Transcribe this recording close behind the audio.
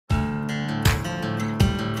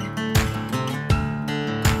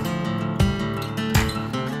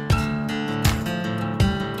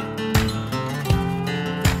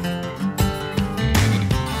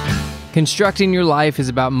Constructing your life is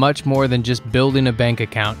about much more than just building a bank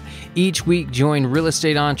account. Each week, join real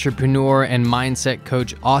estate entrepreneur and mindset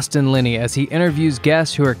coach Austin Linney as he interviews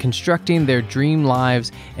guests who are constructing their dream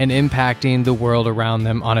lives and impacting the world around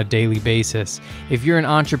them on a daily basis. If you're an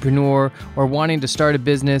entrepreneur or wanting to start a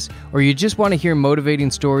business, or you just want to hear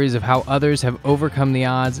motivating stories of how others have overcome the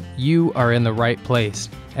odds, you are in the right place.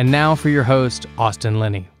 And now for your host, Austin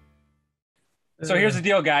Linney. So here's the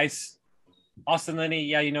deal, guys. Austin Linney,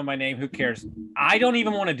 yeah, you know my name. Who cares? I don't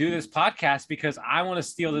even want to do this podcast because I want to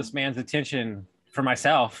steal this man's attention for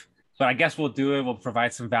myself. But I guess we'll do it. We'll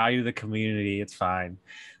provide some value to the community. It's fine.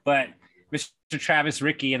 But Mr. Travis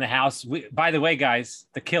Richey in the house. By the way, guys,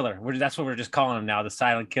 the killer. That's what we're just calling him now, the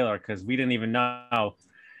silent killer, because we didn't even know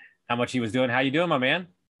how much he was doing. How you doing, my man?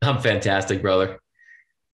 I'm fantastic, brother.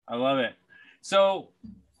 I love it. So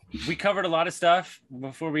we covered a lot of stuff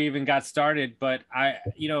before we even got started, but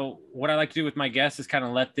what I like to do with my guests is kind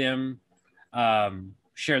of let them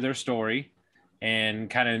share their story and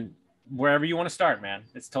kind of wherever you want to start, man.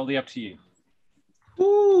 It's totally up to you.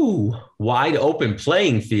 Ooh, wide open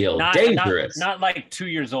playing field. Dangerous. Not like 2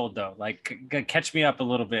 years old though. Like catch me up a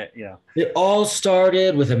little bit. Yeah. It all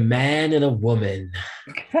started with a man and a woman.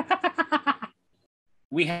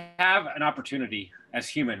 We have an opportunity as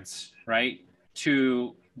humans, right,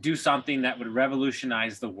 to do something that would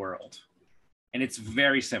revolutionize the world. And it's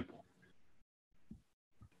very simple.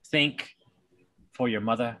 Think for your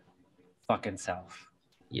motherfucking self.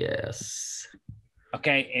 Yes.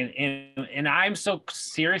 Okay. And I'm so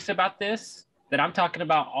serious about this that I'm talking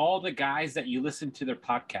about all the guys that you listen to their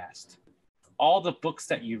podcast, all the books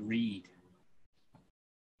that you read.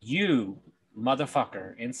 You,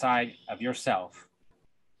 motherfucker, inside of yourself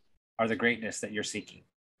are the greatness that you're seeking.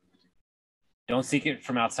 Don't seek it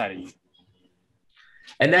from outside of you.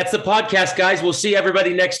 And that's the podcast, guys. We'll see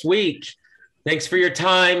everybody next week. Thanks for your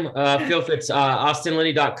time. Feel free, it's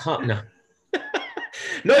austinlinney.com. No.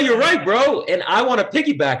 No, you're right, bro. And I want to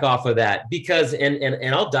piggyback off of that because,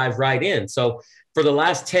 and I'll dive right in. So for the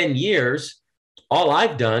last 10 years, all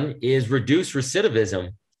I've done is reduce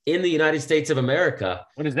recidivism in the United States of America.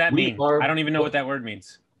 What does that mean? I don't even know what that word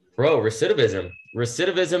means. Bro, recidivism.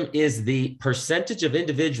 Recidivism is the percentage of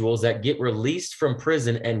individuals that get released from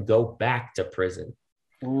prison and go back to prison.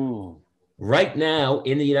 Ooh. Right now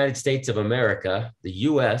in the United States of America, the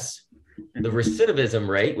US, the recidivism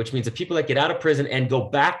rate, which means the people that get out of prison and go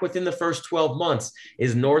back within the first 12 months,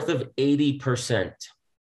 is north of 80%.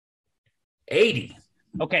 80.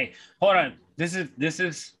 Okay, hold on. This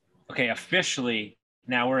is okay. Officially,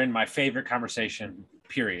 now we're in my favorite conversation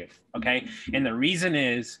period. Okay. And the reason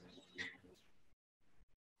is,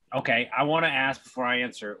 okay, I want to ask before I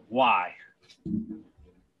answer, why?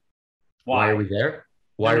 Why are we there?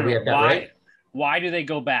 Why are we at that rate? Why do they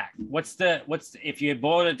go back? What's if you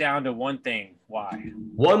boil it down to one thing, why?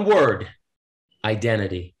 One word,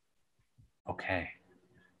 identity. Okay.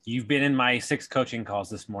 You've been in my 6 coaching calls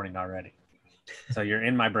this morning already. So you're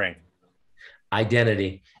in my brain.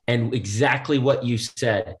 Identity. And exactly what you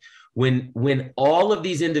said. When all of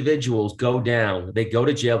these individuals go down, they go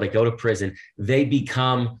to jail, they go to prison, they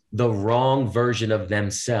become the wrong version of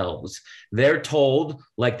themselves. They're told,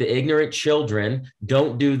 like the ignorant children,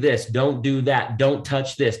 don't do this, don't do that, don't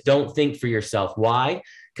touch this, don't think for yourself. Why?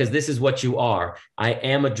 Because this is what you are. I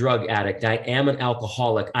am a drug addict. I am an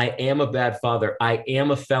alcoholic. I am a bad father. I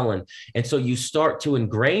am a felon. And so you start to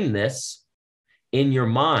ingrain this in your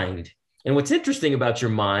mind. And what's interesting about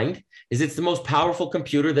your mind is it's the most powerful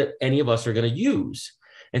computer that any of us are going to use.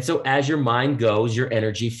 And so as your mind goes, your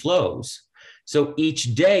energy flows. So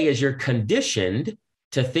each day as you're conditioned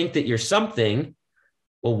to think that you're something,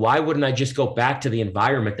 well, why wouldn't I just go back to the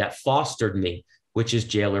environment that fostered me, which is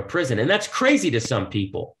jail or prison? And that's crazy to some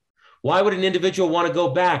people. Why would an individual want to go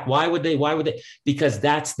back? Why would they? Because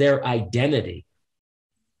that's their identity.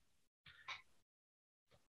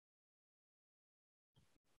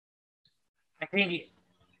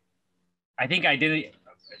 I think identity,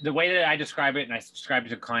 the way that I describe it, and I described it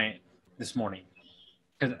to a client this morning,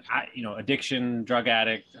 because addiction, drug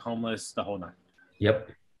addict, homeless, the whole nine. Yep.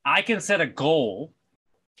 I can set a goal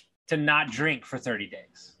to not drink for 30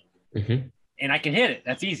 days. Mm-hmm. And I can hit it.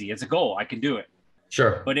 That's easy. It's a goal. I can do it.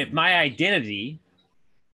 Sure. But if my identity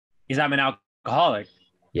is I'm an alcoholic,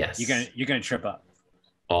 yes, you're gonna trip up.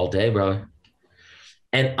 All day, brother.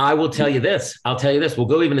 And I will tell you this. We'll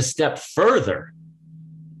go even a step further.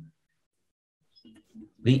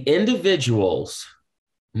 The individuals,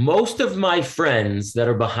 most of my friends that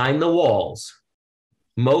are behind the walls,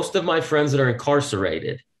 most of my friends that are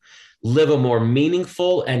incarcerated, live a more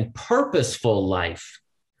meaningful and purposeful life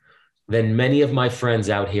than many of my friends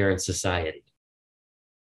out here in society.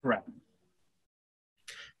 Correct.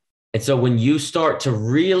 And so when you start to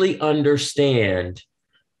really understand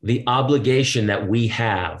the obligation that we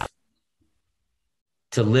have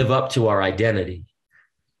to live up to our identity,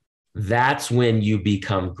 that's when you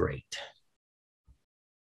become great.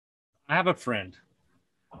 I have a friend.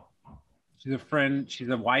 She's a friend. She's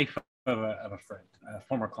a wife of a friend, a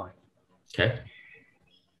former client. Okay.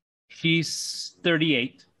 She's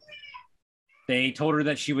 38. They told her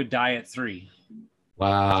that she would die at 3.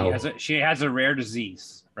 Wow. She has a rare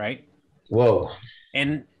disease, right? Whoa.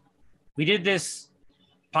 And we did this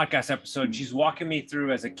podcast episode. She's walking me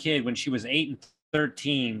through as a kid when she was 8 and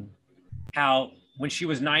 13, how when she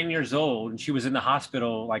was 9 years old and she was in the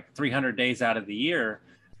hospital like 300 days out of the year,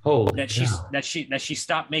 Holy that she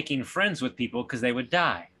stopped making friends with people because they would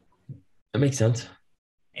die. That makes sense.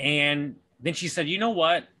 And then she said, you know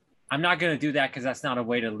what? I'm not going to do that because that's not a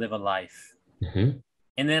way to live a life. Mm-hmm.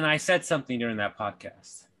 And then I said something during that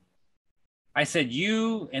podcast. I said,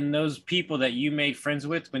 you and those people that you made friends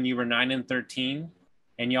with when you were 9 and 13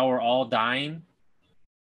 and y'all were all dying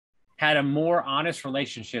had a more honest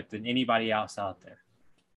relationship than anybody else out there.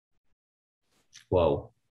 Whoa.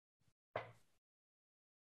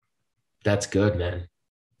 That's good, man.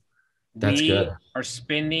 That's good. We are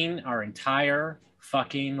spending our entire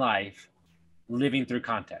fucking life living through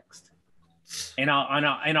context. And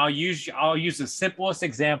I'll use the simplest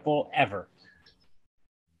example ever.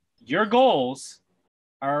 Your goals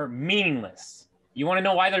are meaningless. You want to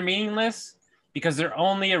know why they're meaningless? Because they're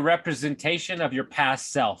only a representation of your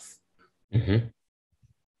past self. Mm-hmm.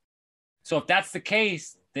 So if that's the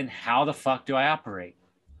case, then how the fuck do I operate?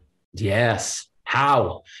 Yes.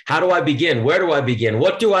 How do I begin? Where do I begin?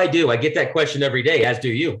 What do I do? I get that question every day, as do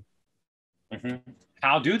you. Mm-hmm.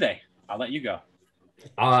 How do they? I'll let you go.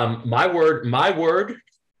 My word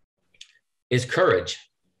is courage.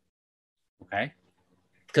 Okay.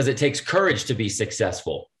 Because it takes courage to be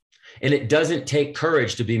successful. And it doesn't take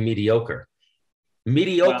courage to be mediocre.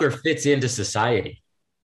 Mediocre fits into society.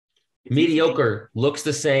 Mediocre looks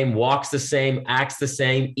the same, walks the same, acts the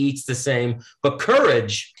same, eats the same. But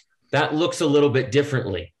courage, that looks a little bit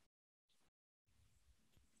differently.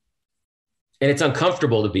 And it's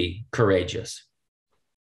uncomfortable to be courageous.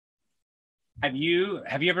 Have you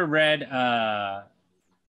ever read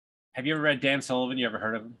Dan Sullivan? You ever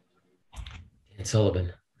heard of him? Dan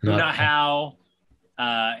Sullivan. Not how.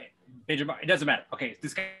 It doesn't matter. Okay,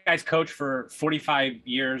 this guy's coached for 45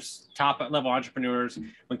 years, top level entrepreneurs.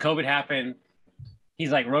 When COVID happened,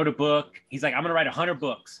 he's like wrote a book. He's like, I'm gonna write 100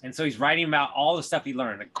 books, and so he's writing about all the stuff he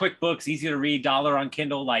learned. Like quick books, easy to read, $1 on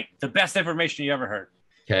Kindle, like the best information you ever heard.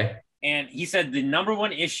 Okay. And he said the number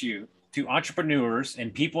one issue to entrepreneurs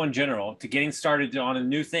and people in general to getting started on a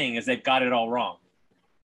new thing is they've got it all wrong.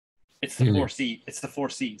 It's the 4 C's. It's the 4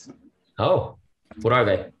 C's. Oh, what are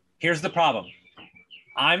they? Here's the problem.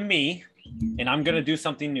 I'm me, and I'm going to do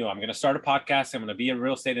something new. I'm going to start a podcast. I'm going to be a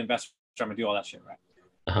real estate investor. I'm going to do all that shit, right?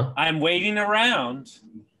 Uh-huh. I'm waiting around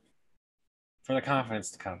for the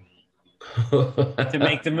confidence to come to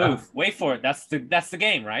make the move. Wait for it. That's the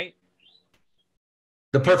game, right?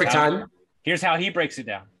 The perfect time. Here's how he breaks it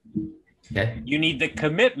down. Okay. You need the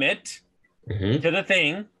commitment to the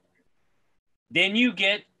thing. Then you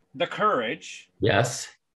get the courage. Yes.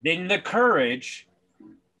 Then the courage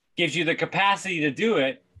gives you the capacity to do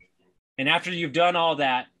it. And after you've done all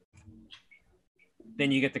that,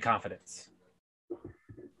 then you get the confidence.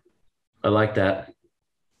 I like that.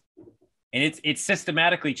 And it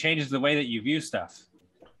systematically changes the way that you view stuff.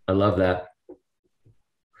 I love that.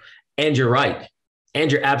 And you're right.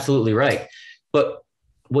 And you're absolutely right. But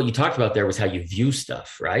what you talked about there was how you view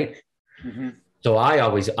stuff, right? Mm-hmm. So I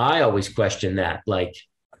always question that. Like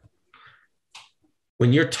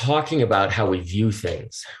when you're talking about how we view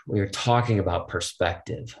things, when you're talking about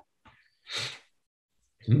perspective,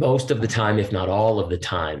 most of the time, if not all of the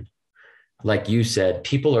time, like you said,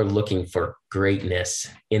 people are looking for greatness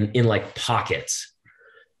in like pockets.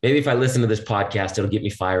 Maybe if I listen to this podcast, it'll get me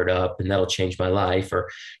fired up and that'll change my life. Or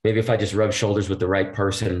maybe if I just rub shoulders with the right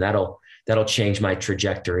person, that'll change my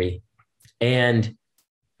trajectory. And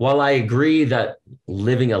while I agree that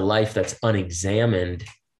living a life that's unexamined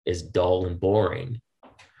is dull and boring,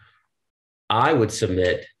 I would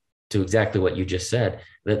submit to exactly what you just said,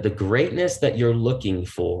 that the greatness that you're looking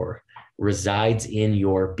for resides in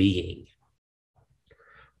your being.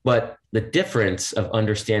 But the difference of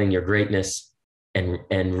understanding your greatness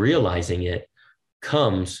and realizing it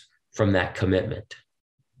comes from that commitment.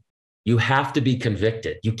 You have to be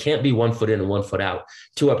convicted. You can't be 1 foot in and 1 foot out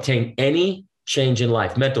to obtain any change in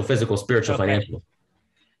life, mental, physical, spiritual, financial.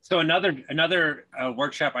 So another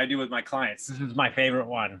workshop I do with my clients, this is my favorite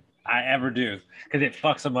one I ever do because it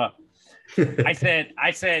fucks them up.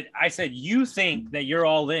 I said, you think that you're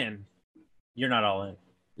all in. You're not all in.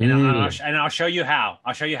 And I'll show you how.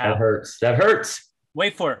 That hurts. That hurts.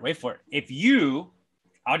 Wait for it.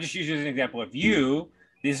 I'll just use you as an example.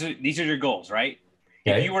 These are your goals, right?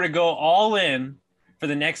 Okay. If you were to go all in for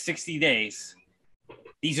the next 60 days,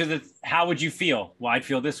 how would you feel? Well, I'd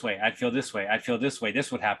feel this way. I'd feel this way. I'd feel this way.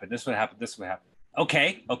 This would happen. This would happen. This would happen.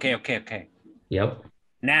 Okay. Yep.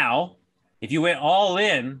 Now, if you went all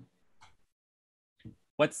in,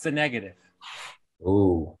 what's the negative?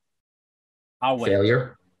 Ooh. I'll wait.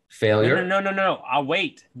 Failure. No. I'll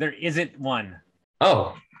wait. There isn't one.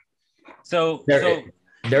 Oh. So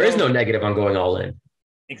there is no negative on going all in.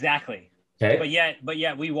 Exactly. Okay. But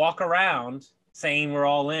yet we walk around saying we're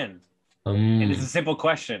all in. And it's a simple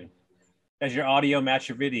question. Does your audio match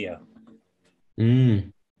your video?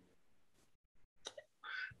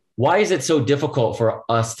 Why is it so difficult for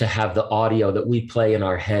us to have the audio that we play in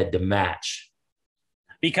our head to match?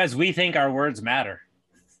 Because we think our words matter.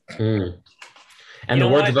 And the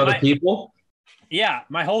words of other people? Yeah,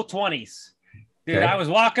 my whole 20s. Dude, okay. I was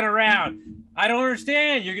walking around. I don't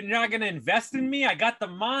understand. You're not going to invest in me? I got the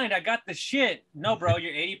mind. I got the shit. No, bro,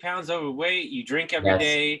 you're 80 pounds overweight. You drink every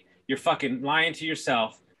day. You're fucking lying to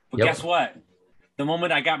yourself. But guess what? The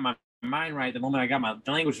moment I got my mind right, the moment I got my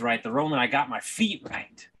language right, the moment I got my feet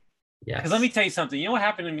right. Yeah. Because let me tell you something. You know what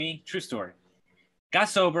happened to me? True story. Got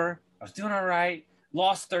sober. I was doing all right.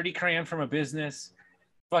 Lost 30 grand from a business.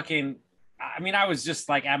 I was just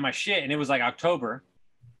like at my shit. And it was like October.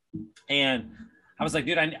 And I was like,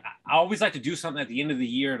 dude, I always like to do something at the end of the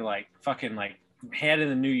year to head in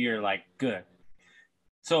the new year, good.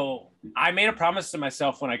 So I made a promise to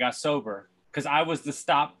myself when I got sober, because I was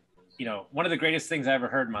one of the greatest things I ever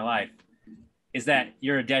heard in my life is that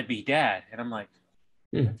you're a deadbeat dad. And I'm like,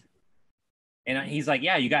 And he's like,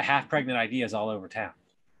 yeah, you got half pregnant ideas all over town.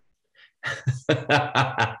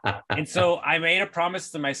 And so I made a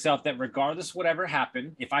promise to myself that regardless of whatever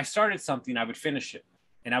happened, if I started something, I would finish it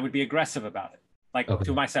and I would be aggressive about it,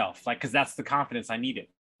 to myself, because that's the confidence I needed.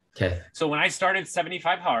 Okay. So when I started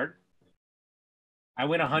 75 Hard, I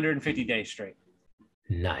went 150 days straight.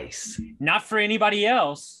 Nice. Not for anybody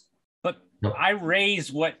else, but I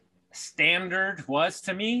raised what standard was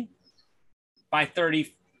to me by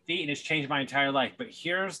 30 feet, and it's changed my entire life. But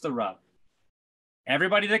here's the rub.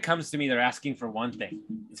 Everybody that comes to me, they're asking for one thing.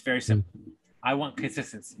 It's very simple. I want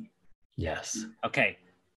consistency. Yes. Okay.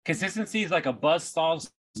 Consistency is like a buzzsaw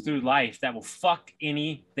through life that will fuck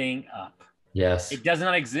anything up. Yes. It does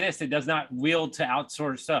not exist. It does not wield to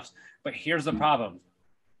outsource stuff. But here's the problem.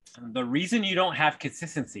 The reason you don't have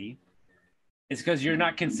consistency is because you're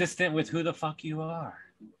not consistent with who the fuck you are.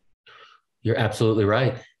 You're absolutely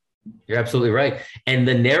right. You're absolutely right. And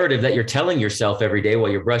the narrative that you're telling yourself every day while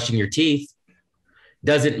you're brushing your teeth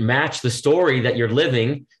doesn't match the story that you're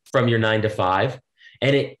living from your 9 to 5.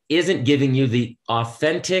 And it isn't giving you the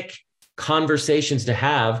authentic conversations to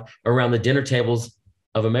have around the dinner tables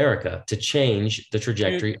of America to change the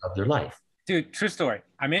trajectory of their life. Dude, true story.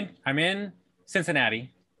 I'm in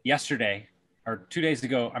Cincinnati yesterday or 2 days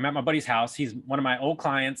ago. I'm at my buddy's house. He's one of my old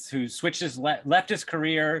clients who left his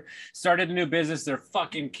career, started a new business. They're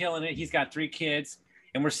fucking killing it. He's got 3 kids,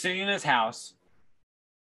 and we're sitting in his house.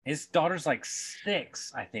 His daughter's like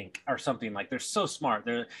 6, I think, or something. They're so smart.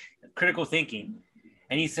 They're critical thinking.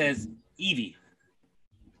 And he says, Evie,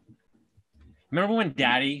 remember when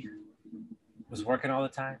Daddy was working all the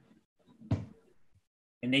time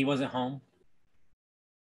and he wasn't home?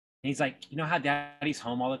 And he's like, you know how Daddy's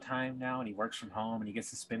home all the time now and he works from home and he gets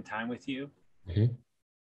to spend time with you? Mm-hmm.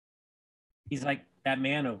 He's like, that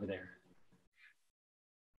man over there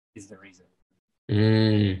is the reason.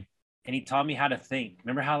 And he taught me how to think.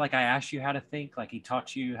 Remember how I asked you how to think? He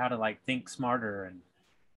taught you how to think smarter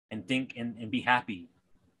and think and be happy.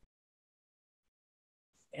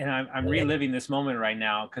 And I'm reliving this moment right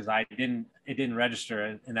now because it didn't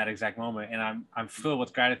register in that exact moment. And I'm filled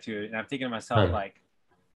with gratitude. And I'm thinking to myself,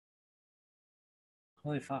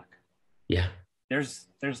 holy fuck. Yeah. There's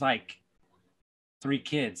 3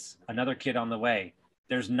 kids, another kid on the way.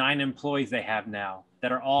 There's 9 employees they have now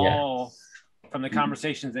that are all from the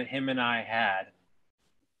conversations that him and I had.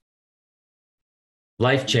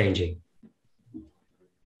 Life-changing.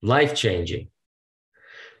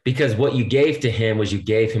 Because what you gave to him was you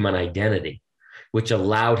gave him an identity, which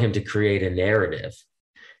allowed him to create a narrative.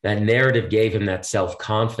 That narrative gave him that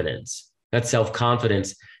self-confidence. That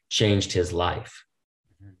self-confidence changed his life.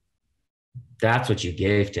 That's what you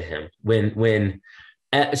gave to him. When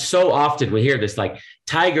So often we hear this, like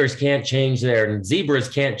tigers can't change there and zebras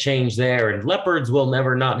can't change there and leopards will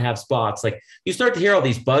never not have spots. Like you start to hear all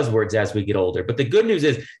these buzzwords as we get older. But the good news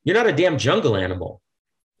is you're not a damn jungle animal.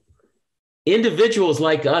 Individuals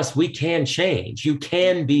like us, we can change. You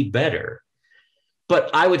can be better. But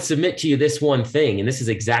I would submit to you this one thing, and this is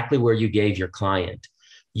exactly where you gave your client.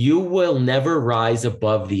 You will never rise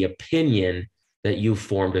above the opinion that you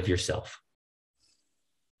formed of yourself.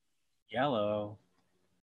 Yellow.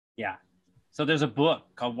 Yeah. So there's a book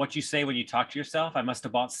called What You Say When You Talk to Yourself. I must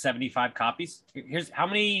have bought 75 copies. Here's how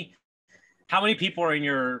many people are in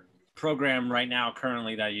your program right now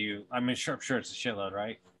currently that I'm sure it's a shitload,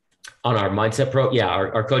 right? On our mindset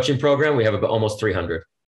our coaching program, we have about almost 300.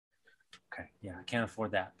 Okay. Yeah, I can't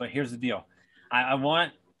afford that. But here's the deal. I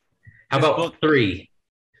want. How about 3?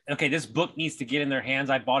 Okay, this book needs to get in their hands.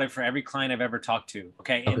 I bought it for every client I've ever talked to.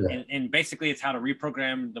 Okay. And basically it's how to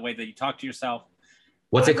reprogram the way that you talk to yourself.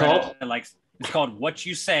 What's it called? It's called What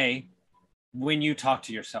You Say When You Talk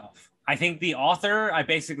to Yourself. I think the author, I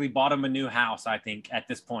basically bought him a new house, I think, at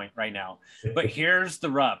this point right now. But here's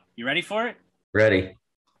the rub. You ready for it? Ready.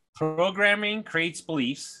 Programming creates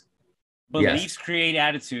beliefs. Beliefs create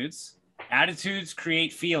attitudes. Attitudes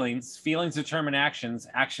create feelings. Feelings determine actions.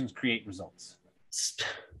 Actions create results.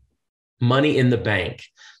 Money in the bank.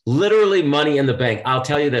 Literally money in the bank. I'll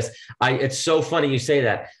tell you this. It's so funny you say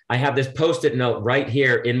that. I have this Post-it note right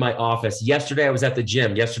here in my office. Yesterday, I was at the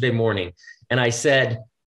gym yesterday morning, and I said,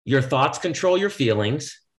 your thoughts control your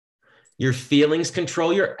feelings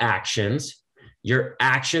control your actions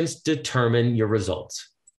determine your results.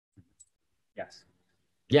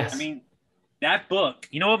 Yes. I mean, that book,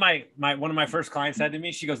 you know what my one of my first clients said to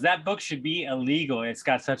me? She goes, that book should be illegal. It's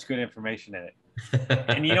got such good information in it.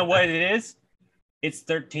 And you know what it is? It's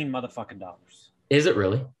 $13 motherfucking dollars. Is it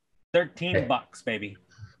really? $13 bucks, baby,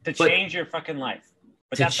 to change your fucking life.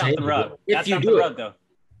 But that's not the rub. That's not the rub, though.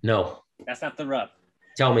 No. That's not the rub.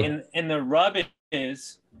 Tell me. And the rub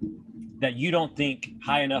is that you don't think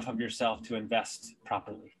high enough of yourself to invest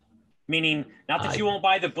properly. Meaning, not that you won't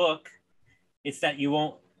buy the book, it's that you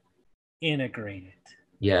won't integrate it.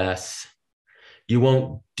 Yes. You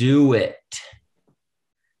won't do it.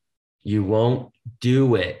 You won't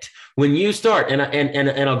do it. When you start, and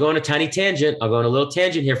I'll go on a tiny tangent. I'll go on a little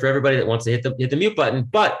tangent here for everybody that wants to hit the mute button.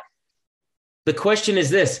 But the question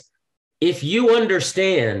is this. If you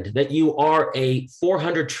understand that you are a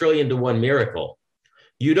 400 trillion to 1 miracle,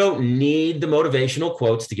 you don't need the motivational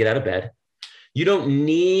quotes to get out of bed. You don't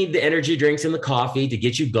need the energy drinks and the coffee to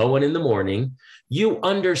get you going in the morning. You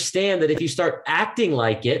understand that if you start acting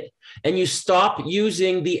like it and you stop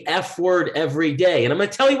using the F word every day, and I'm going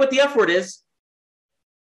to tell you what the F word is.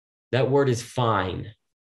 That word is fine.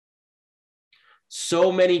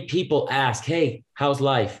 So many people ask, hey, how's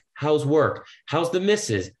life? How's work? How's the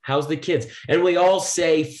missus? How's the kids? And we all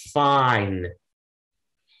say fine.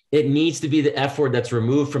 It needs to be the F word that's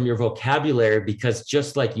removed from your vocabulary, because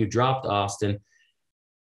just like you dropped, Austin,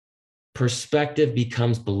 perspective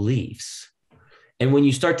becomes beliefs. And when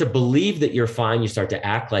you start to believe that you're fine, you start to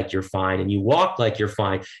act like you're fine, and you walk like you're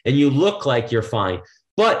fine, and you look like you're fine.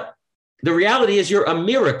 But the reality is you're a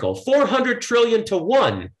miracle, 400 trillion to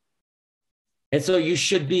 1. And so you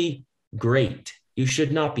should be great. You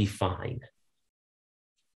should not be fine.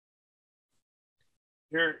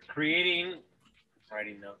 You're creating,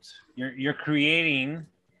 writing notes. You're creating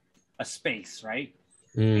a space, right?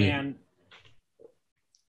 And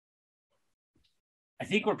I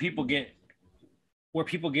think where people get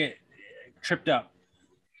tripped up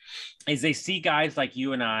is they see guys like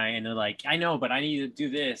you and I, and they're like, I know, but I need to do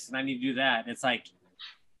this and I need to do that. And it's like,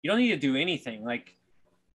 you don't need to do anything. Like,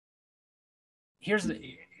 here's the,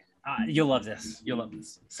 you'll love this. You'll love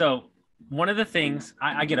this. So one of the things,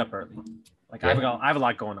 I get up early. Like, I have a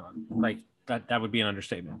lot going on. Like, that would be an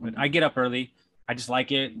understatement. But I get up early. I just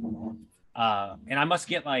like it. And I must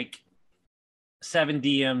get like 7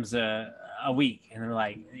 DMs a week. And they're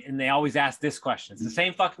like, and they always ask this question. It's the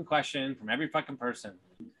same fucking question from every fucking person.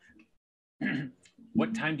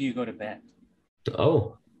 What time do you go to bed?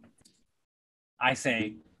 Oh. I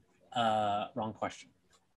say, wrong question.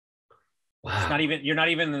 Wow. You're not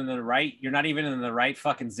even in the right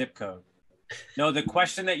fucking zip code. No, the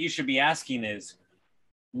question that you should be asking is,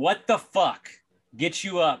 what the fuck gets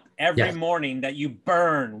you up every morning that you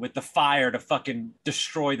burn with the fire to fucking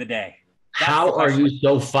destroy the day? How are you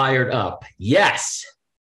so fired up? Yes.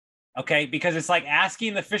 Okay, because it's like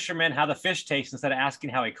asking the fisherman how the fish tastes instead of asking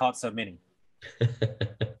how he caught so many.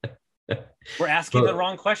 We're asking the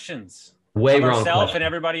wrong questions. Way wrong. Ourselves and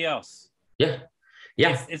everybody else. Yeah.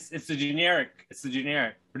 Yeah. It's the generic. It's the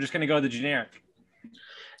generic. We're just going to go to the generic.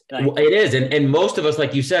 Well, it is. And most of us,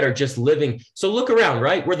 like you said, are just living. So look around,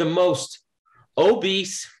 right? We're the most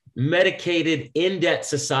obese, medicated, in-debt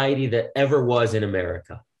society that ever was in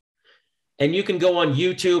America. And you can go on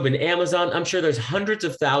YouTube and Amazon. I'm sure there's hundreds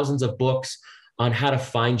of thousands of books on how to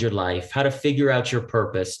find your life, how to figure out your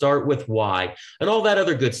purpose, start with why, and all that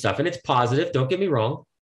other good stuff. And it's positive. Don't get me wrong.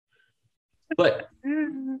 But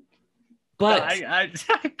I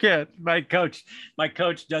can't. My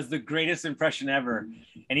coach does the greatest impression ever.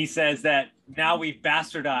 And he says that now we've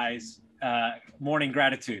bastardized morning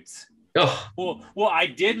gratitudes. Oh. Well, I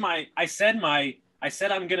said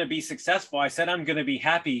I'm going to be successful. I said I'm going to be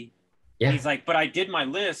happy. Yeah. And he's like, but I did my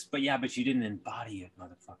list, but you didn't embody it,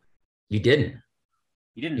 motherfucker. You didn't.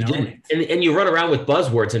 You didn't know it. And you run around with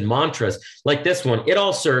buzzwords and mantras like this one. It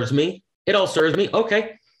all serves me. It all serves me.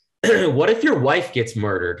 Okay. What if your wife gets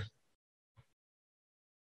murdered?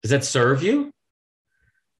 Does that serve you?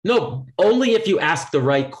 No, only if you ask the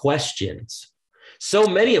right questions. So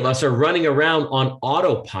many of us are running around on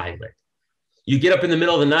autopilot. You get up in the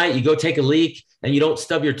middle of the night, you go take a leak, and you don't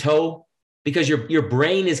stub your toe because your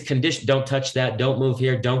brain is conditioned. Don't touch that. Don't move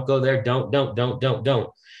here. Don't go there. Don't.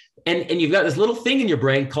 And you've got this little thing in your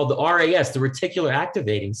brain called the RAS, the reticular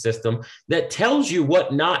activating system, that tells you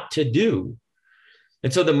what not to do.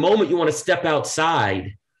 And so the moment you want to step outside,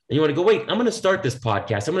 and you want to go, wait, I'm going to start this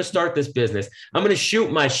podcast. I'm going to start this business. I'm going to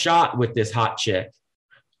shoot my shot with this hot chick.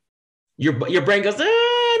 Your brain goes,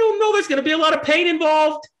 I don't know. There's going to be a lot of pain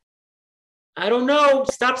involved. I don't know.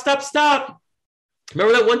 Stop.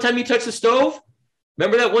 Remember that one time you touched the stove?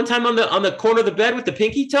 Remember that one time on the corner of the bed with the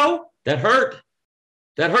pinky toe? That hurt.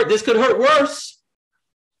 This could hurt worse.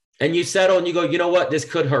 And you settle and you go, you know what? This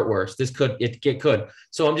could hurt worse. It could.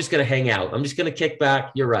 So I'm just going to hang out. I'm just going to kick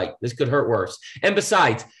back. You're right. This could hurt worse. And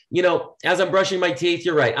besides, as I'm brushing my teeth,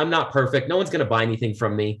 you're right. I'm not perfect. No one's going to buy anything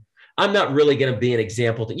from me. I'm not really going to be an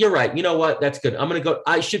example. You're right. You know what? That's good. I'm going to go.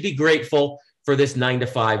 I should be grateful for this 9 to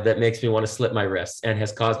 5 that makes me want to slip my wrists and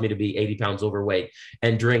has caused me to be 80 pounds overweight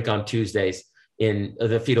and drink on Tuesdays in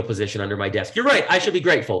the fetal position under my desk. You're right. I should be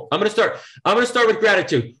grateful. I'm going to start with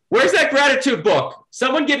gratitude. Where's that gratitude book?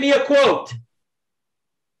 Someone give me a quote.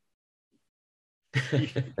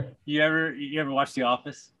 You ever watch The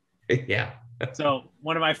Office? Yeah. So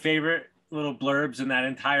one of my favorite little blurbs in that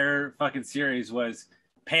entire fucking series was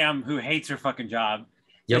Pam, who hates her fucking job.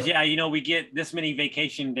 Yep. Says, we get this many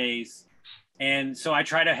vacation days. And so I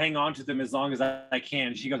try to hang on to them as long as I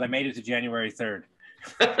can. She goes, I made it to January 3rd.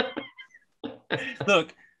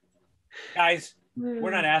 Look, guys,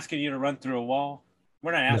 we're not asking you to run through a wall.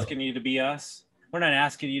 We're not asking you to be us. We're not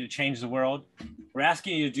asking you to change the world. We're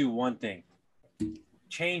asking you to do one thing.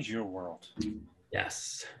 Change your world.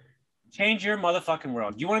 Yes. Change your motherfucking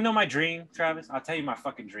world. You want to know my dream, Travis? I'll tell you my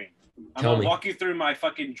fucking dream. I'm going to walk you through my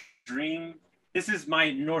fucking dream. This is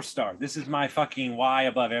my North Star. This is my fucking why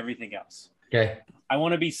above everything else. Okay. I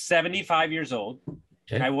want to be 75 years old.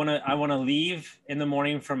 Okay. I want to leave in the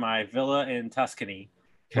morning from my villa in Tuscany,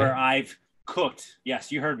 where I've cooked.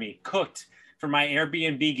 Yes, you heard me. Cooked for my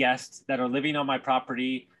Airbnb guests that are living on my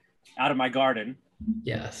property out of my garden.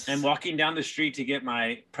 Yes. And walking down the street to get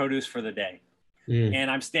my produce for the day.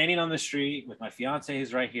 And I'm standing on the street with my fiance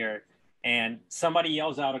who's right here. And somebody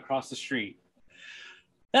yells out across the street,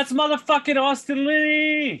 "That's motherfucking Austin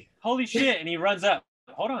Linney. Holy shit." And he runs up.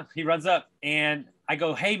 Hold on. He runs up and I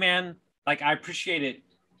go, "Hey man, like, I appreciate it,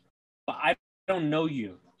 but I don't know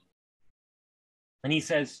you." And he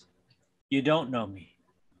says, "You don't know me,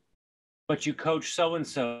 but you coach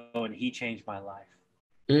so-and-so and he changed my life."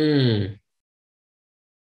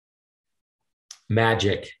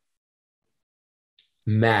 Magic.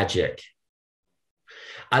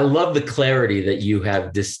 I love the clarity that you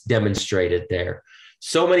have demonstrated there.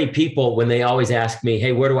 So many people, when they always ask me,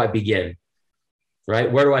 hey, where do I begin? Right?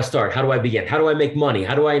 Where do I start? How do I begin? How do I make money?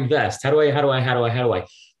 How do I invest? How do I?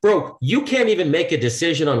 Bro, you can't even make a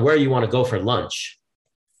decision on where you want to go for lunch.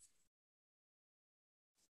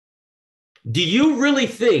 Do you really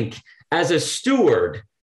think as a steward,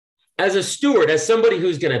 as somebody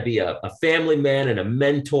who's going to be a family man and a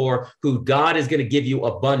mentor, who God is going to give you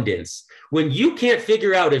abundance, when you can't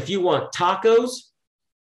figure out if you want tacos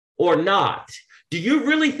or not, do you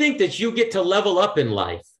really think that you get to level up in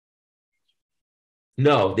life?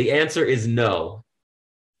 No, the answer is no.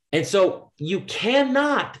 And so you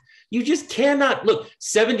just cannot. Look,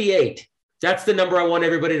 78. That's the number I want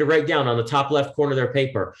everybody to write down on the top left corner of their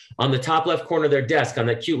paper, on the top left corner of their desk, on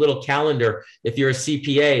that cute little calendar. If you're a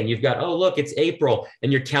CPA and you've got, oh, look, it's April,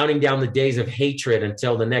 and you're counting down the days of hatred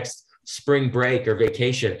until the next spring break or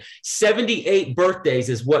vacation. 78 birthdays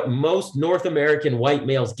is what most North American white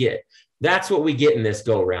males get. That's what we get in this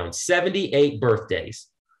go around. 78 birthdays.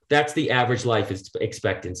 That's the average life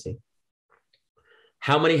expectancy.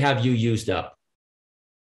 How many have you used up?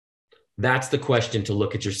 That's the question to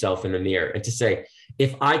look at yourself in the mirror and to say,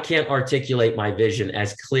 if I can't articulate my vision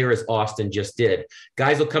as clear as Austin just did,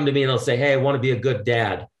 guys will come to me and they'll say, hey, I want to be a good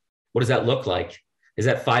dad. What does that look like? Is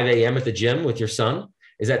that 5 a.m. at the gym with your son?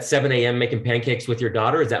 Is that 7 a.m. making pancakes with your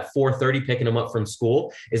daughter? Is that 4:30 picking them up from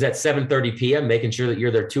school? Is that 7:30 p.m. making sure that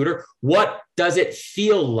you're their tutor? What does it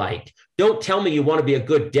feel like? Don't tell me you want to be a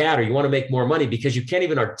good dad or you want to make more money because you can't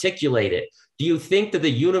even articulate it. Do you think that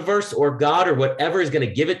the universe or God or whatever is going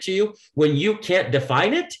to give it to you when you can't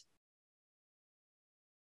define it?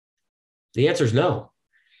 The answer is no.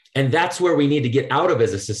 And that's where we need to get out of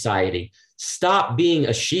as a society. Stop being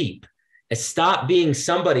a sheep. And stop being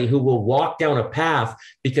somebody who will walk down a path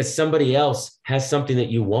because somebody else has something that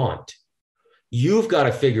you want. You've got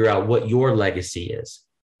to figure out what your legacy is.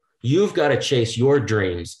 You've got to chase your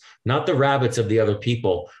dreams, not the rabbits of the other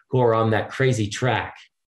people who are on that crazy track.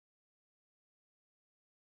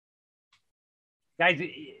 Guys,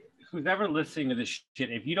 who's ever listening to this shit,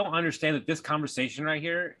 if you don't understand that this conversation right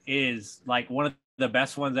here is like one of the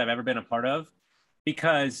best ones I've ever been a part of,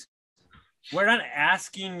 because we're not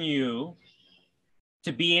asking you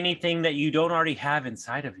to be anything that you don't already have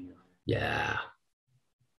inside of you. Yeah.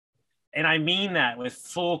 And I mean that with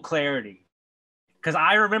full clarity. Because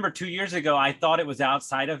I remember 2 years ago, I thought it was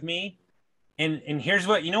outside of me. And here's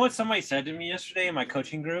what, you know what somebody said to me yesterday in my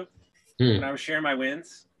coaching group when I was sharing my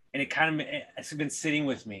wins? And it's been sitting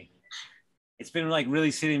with me. It's been like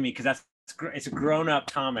really sitting with me because it's a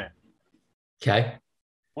grown-up comment. Okay.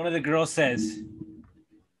 One of the girls says,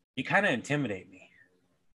 you kind of intimidate me.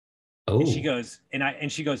 Oh. And she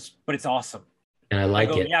goes, but it's awesome. And I like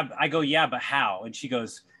it. Yeah. I go, yeah, but how? And she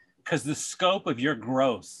goes, because the scope of your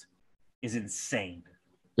growth is insane.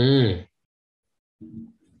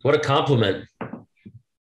 What a compliment.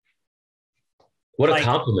 What a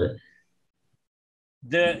compliment.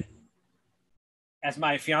 As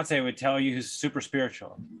my fiance would tell you, who's super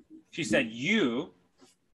spiritual, she said, you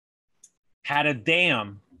had a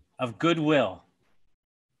dam of goodwill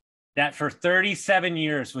that for 37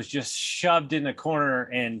 years was just shoved in the corner.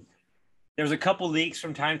 And there was a couple leaks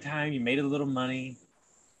from time to time. You made a little money.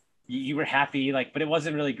 You were happy, but it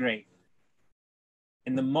wasn't really great.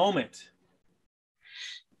 In the moment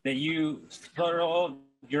that you throw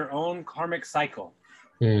your own karmic cycle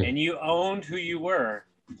and you owned who you were,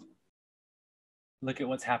 look at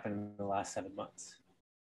what's happened in the last 7 months.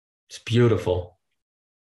 It's beautiful.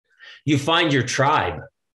 You find your tribe.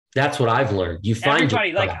 That's what I've learned. You find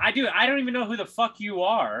everybody. I don't even know who the fuck you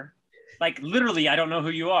are. Literally, I don't know who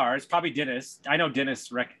you are. It's probably Dennis. I know Dennis.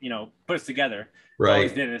 Put us together. Right.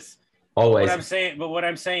 Always Dennis. Always. What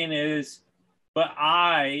I'm saying is, but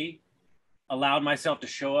I allowed myself to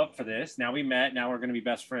show up for this. Now we met. Now we're going to be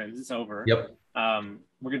best friends. It's over. Yep.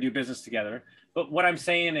 We're going to do business together. But what I'm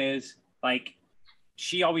saying is,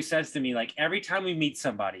 she always says to me, every time we meet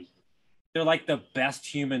somebody, they're like the best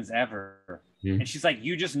humans ever. And she's like,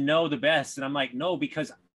 you just know the best. And I'm like, no,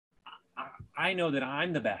 because I know that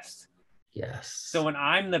I'm the best. Yes. So when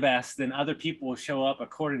I'm the best, then other people will show up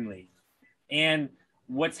accordingly. And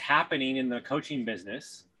what's happening in the coaching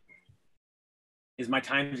business is my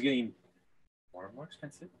time is getting more and more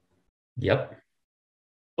expensive. Yep.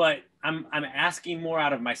 But I'm asking more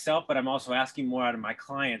out of myself, but I'm also asking more out of my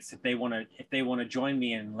clients if they want to join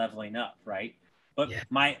me in leveling up, right? But yeah.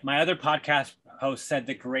 my other podcast host said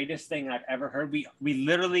the greatest thing I've ever heard. We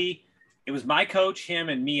literally, it was my coach, him,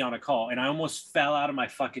 and me on a call, and I almost fell out of my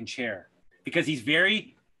fucking chair because he's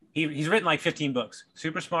written 15 books,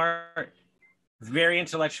 super smart, very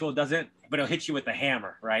intellectual, but he'll hit you with a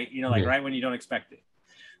hammer, right? Right when you don't expect it.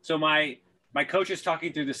 So my coach is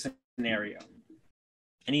talking through this scenario,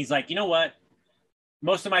 and he's like, you know what?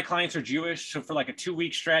 Most of my clients are Jewish, so for a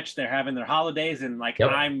 2-week stretch, they're having their holidays, and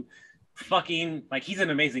yep. I'm fucking he's an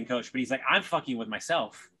amazing coach, but he's like, I'm fucking with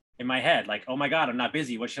myself in my head, oh my God, I'm not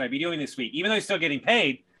busy. What should I be doing this week? Even though he's still getting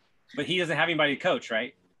paid, but he doesn't have anybody to coach,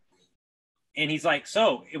 right? And he's like,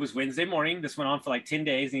 so it was Wednesday morning. This went on for 10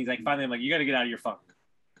 days. And he's like, finally, I'm like, you got to get out of your funk.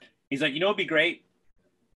 He's like, it'd be great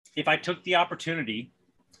if I took the opportunity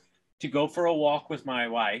to go for a walk with my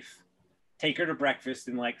wife, take her to breakfast,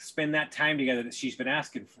 and spend that time together that she's been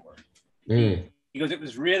asking for. He goes, it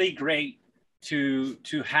was really great to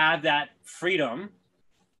have that freedom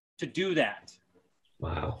to do that.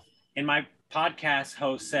 Wow. And my podcast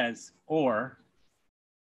host says, or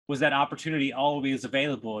was that opportunity always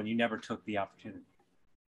available and you never took the opportunity?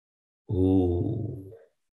 Ooh.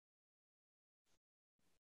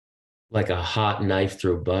 Like a hot knife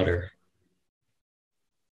through butter.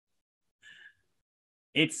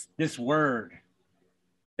 It's this word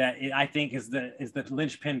I think is the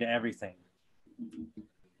linchpin to everything.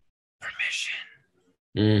 Permission.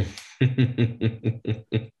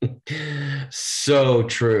 So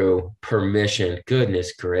true. Permission.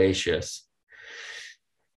 Goodness gracious.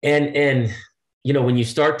 And when you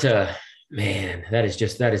start to, man, that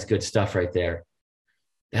is good stuff right there.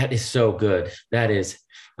 That is so good.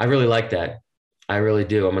 I really like that. I really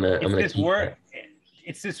do. I'm gonna keep that.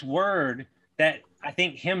 It's this word that I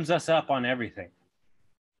think hems us up on everything.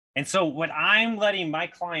 And so what I'm letting my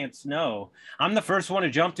clients know, I'm the first one to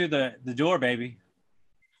jump through the door, baby.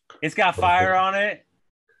 It's got fire on it.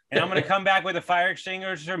 And I'm going to come back with a fire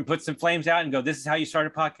extinguisher and put some flames out and go, this is how you start a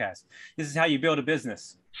podcast. This is how you build a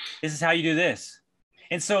business. This is how you do this.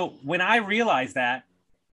 And so when I realized that,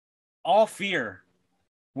 all fear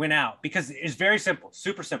went out, because it's very simple,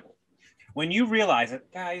 super simple. When you realize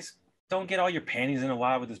it, guys, don't get all your panties in a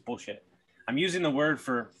wad with this bullshit. I'm using the word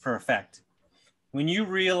for effect. When you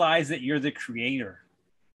realize that you're the creator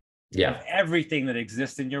of everything that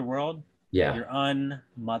exists in your world, you're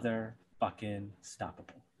unmotherfucking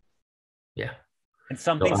stoppable. Yeah. And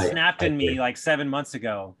something snapped in me like 7 months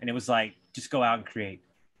ago. And it was like, just go out and create.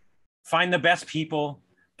 Find the best people,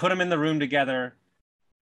 put them in the room together,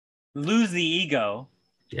 lose the ego,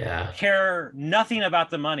 care nothing about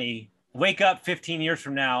the money, wake up 15 years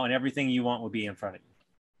from now and everything you want will be in front of you.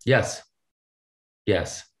 Yes.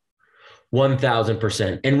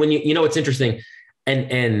 1000%. And when it's interesting,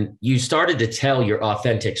 and you started to tell your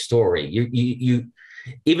authentic story, you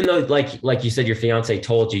even though like you said, your fiance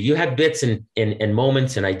told you, you had bits and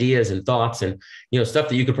moments and ideas and thoughts and, stuff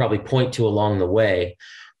that you could probably point to along the way.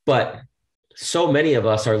 But so many of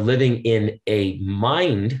us are living in a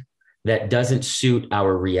mind that doesn't suit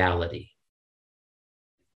our reality.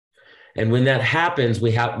 And when that happens,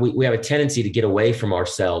 we have a tendency to get away from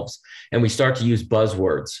ourselves, and we start to use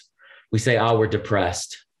buzzwords. We say, oh, we're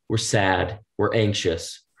depressed, we're sad, we're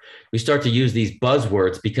anxious. We start to use these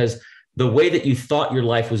buzzwords because the way that you thought your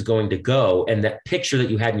life was going to go and that picture that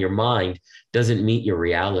you had in your mind doesn't meet your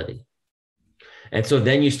reality. And so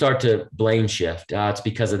then you start to blame shift. It's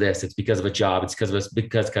because of this. It's because of a job. It's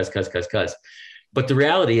because. But the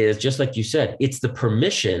reality is, just like you said, it's the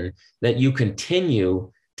permission that you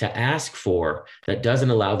continue to ask for that doesn't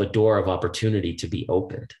allow the door of opportunity to be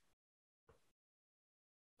opened.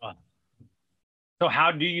 So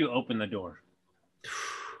how do you open the door?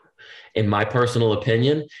 In my personal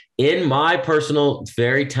opinion,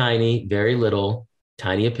 very tiny, very little,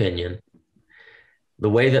 tiny opinion, the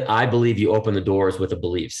way that I believe you open the door is with a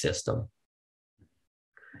belief system.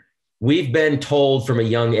 We've been told from a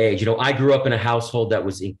young age, I grew up in a household that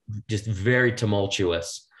was just very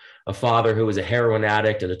tumultuous. A father who was a heroin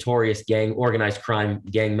addict, a notorious organized crime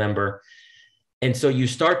gang member. And so you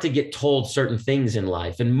start to get told certain things in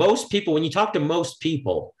life. And most people, when you talk to most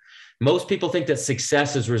people think that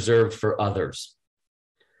success is reserved for others.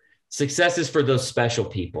 Success is for those special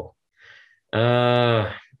people.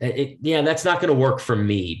 That's not going to work for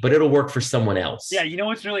me, but it'll work for someone else. Yeah, you know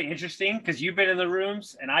what's really interesting? Because you've been in the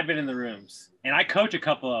rooms and I've been in the rooms. And I coach a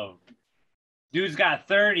couple of them. Dude's got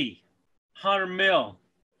 30, 100 mil,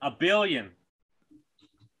 $1 billion.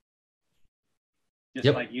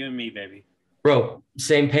 Just like you and me, baby. Bro,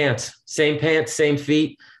 same pants, same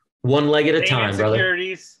feet, one leg at a time, brother.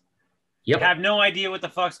 Securities. Yep. Have no idea what the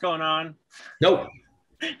fuck's going on. Nope.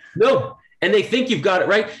 And they think you've got it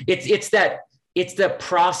right. It's that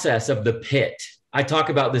process of the pit. I talk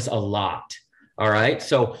about this a lot. All right.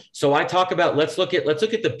 So I talk about, let's look at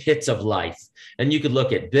the pits of life. And you could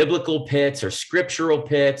look at biblical pits or scriptural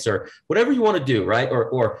pits or whatever you want to do, right?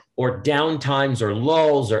 Or down times or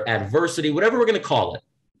lulls or adversity, whatever we're going to call it.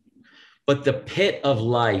 But the pit of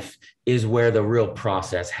life is where the real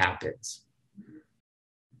process happens.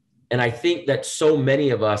 And I think that so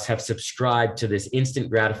many of us have subscribed to this instant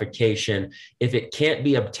gratification. If it can't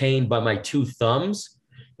be obtained by my two thumbs,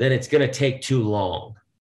 then it's going to take too long.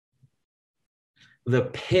 The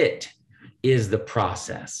pit is the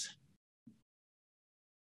process.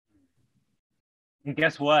 And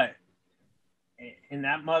guess what? In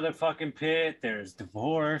that motherfucking pit, there's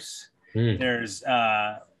divorce. There's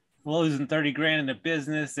losing 30 grand in the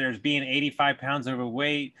business. There's being 85 pounds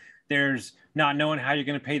overweight. There's not knowing how you're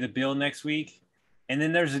going to pay the bill next week. And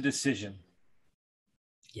then there's a decision.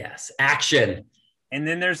 Yes. Action. And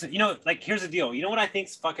then there's, here's the deal. You know what I think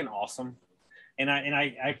is fucking awesome? And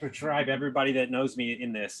I prescribe everybody that knows me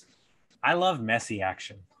in this. I love messy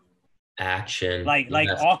action. Action. Like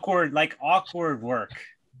awkward work.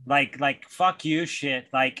 Like fuck you shit.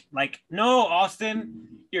 Like, no, Austin,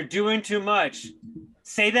 you're doing too much.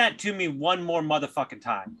 Say that to me one more motherfucking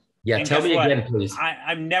time. Yeah. And Tell me what? again, please.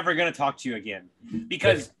 I'm never going to talk to you again,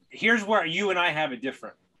 because here's where you and I have it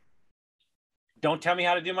different. Don't tell me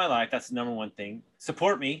how to do my life. That's the number one thing.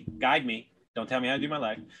 Support me, guide me. Don't tell me how to do my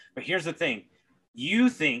life. But here's the thing. You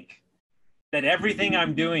think that everything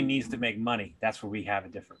I'm doing needs to make money. That's where we have a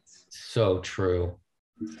difference. So true.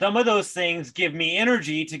 Some of those things give me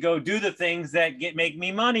energy to go do the things that make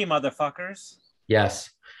me money, motherfuckers. Yes.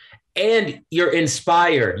 And you're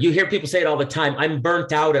inspired. You hear people say it all the time. I'm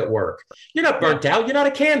burnt out at work. You're not burnt out. You're not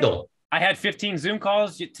a candle. I had 15 Zoom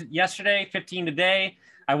calls yesterday, 15 today.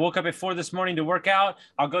 I woke up at 4 this morning to work out.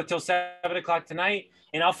 I'll go till 7 o'clock tonight,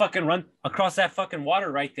 and I'll fucking run across that fucking water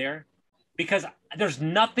right there, because there's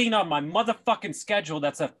nothing on my motherfucking schedule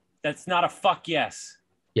that's not a fuck yes.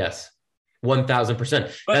 Yes,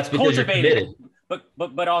 1,000%. But that's because you're committed.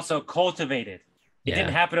 But also cultivated. It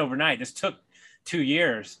didn't happen overnight. This took 2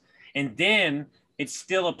 years, and then it's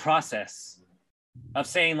still a process of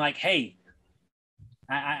saying like, hey,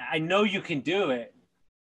 I know you can do it,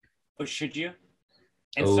 but should you?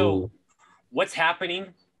 And so what's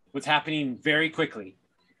happening very quickly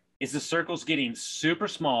is the circle's getting super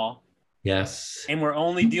small. Yes. And we're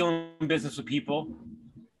only dealing business with people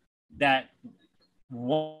that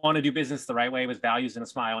want to do business the right way, with values and a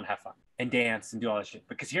smile and have fun and dance and do all that shit.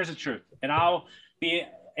 Because here's the truth.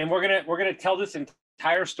 And we're gonna tell this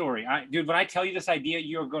entire story. Dude, when I tell you this idea,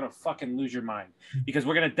 you're gonna fucking lose your mind, because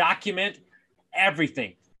we're gonna document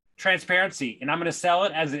everything, transparency, and I'm gonna sell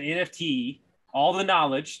it as an NFT. All the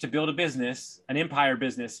knowledge to build a business, an empire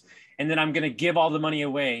business, and then I'm going to give all the money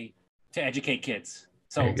away to educate kids.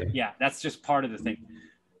 So yeah, that's just part of the thing.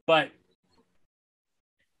 But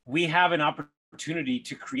we have an opportunity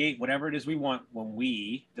to create whatever it is we want when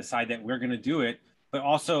we decide that we're going to do it, but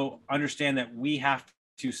also understand that we have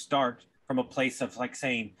to start from a place of like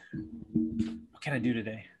saying, what can I do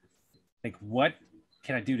today? Like, what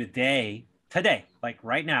can I do today, like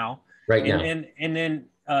right now? And then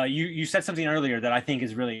you said something earlier that I think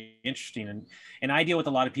is really interesting, and I deal with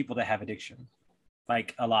a lot of people that have addiction,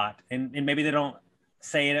 like a lot, and maybe they don't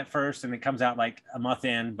say it at first, and it comes out like a month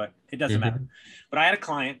in, but it doesn't matter. But I had a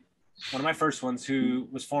client, one of my first ones, who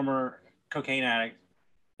was former cocaine addict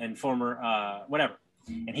and former whatever,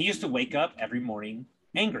 and he used to wake up every morning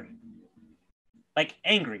angry, like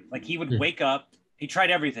he would wake up. He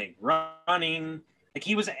tried everything, running, like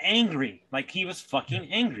he was angry, like he was fucking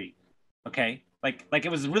angry. Okay. Like it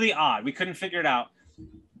was really odd. We couldn't figure it out.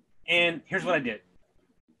 And here's what I did.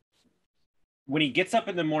 When he gets up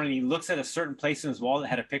in the morning, he looks at a certain place in his wall that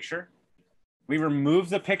had a picture. We removed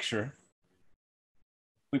the picture.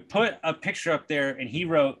 We put a picture up there, and he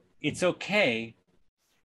wrote, "It's okay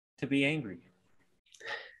to be angry."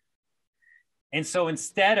 And so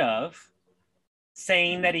instead of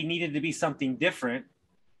saying that he needed to be something different,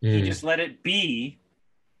 he just let it be.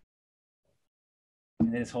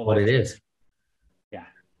 And then his whole life. What it is. Yeah.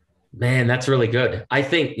 Man, that's really good. I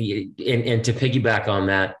think, and to piggyback on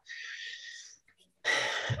that,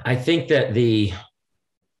 I think that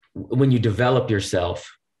when you develop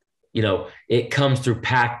yourself, it comes through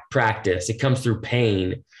practice, it comes through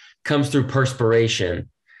pain, comes through perspiration,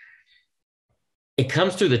 it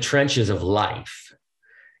comes through the trenches of life.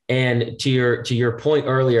 And to your point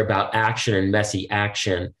earlier about action and messy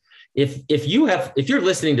action, if you're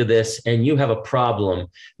listening to this and you have a problem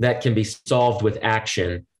that can be solved with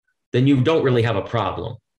action, then you don't really have a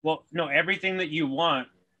problem. Well, no, everything that you want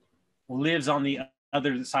lives on the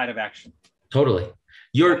other side of action. Totally.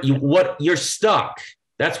 You're stuck.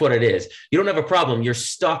 That's what it is. You don't have a problem. You're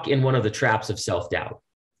stuck in one of the traps of self-doubt.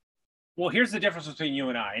 Well, here's the difference between you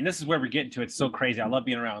and I, and this is where we're getting to. It's so crazy. I love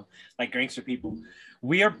being around like gangster people.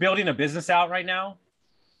 We are building a business out right now.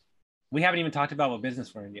 We haven't even talked about what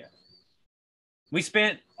business we're in yet. We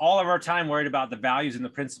spent all of our time worried about the values and the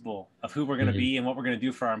principle of who we're going to be and what we're going to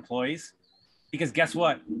do for our employees. Because guess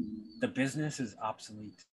what? The business is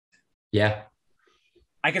obsolete. Yeah.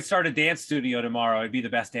 I could start a dance studio tomorrow. It'd be the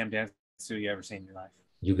best damn dance studio you ever seen in your life.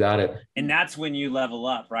 You got it. And that's when you level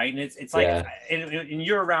up, right? And it's like, and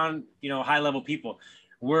you're around, high level people.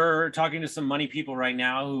 We're talking to some money people right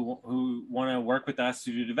now who want to work with us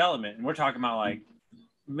to do development. And we're talking about like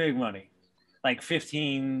big money. Like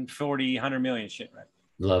 15, 40, 100 million shit, right?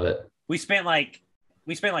 Love it. We spent like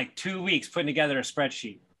 2 weeks putting together a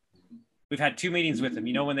spreadsheet. We've had 2 meetings with him.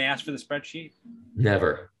 You know when they asked for the spreadsheet?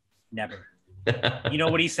 Never. You know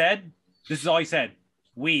what he said? This is all he said.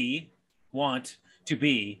 We want to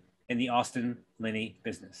be in the Austin Linney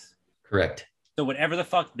business. Correct. So whatever the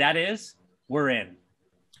fuck that is, we're in.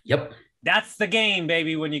 Yep. That's the game,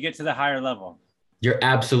 baby, when you get to the higher level. You're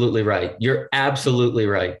absolutely right.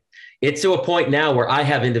 It's to a point now where I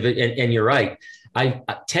have and you're right.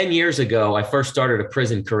 10 years ago, I first started a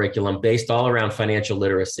prison curriculum based all around financial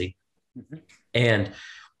literacy. Mm-hmm. And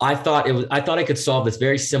I thought I could solve this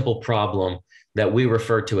very simple problem that we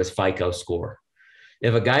refer to as FICO score.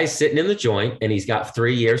 If a guy's sitting in the joint and he's got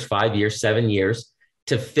 3 years, 5 years, 7 years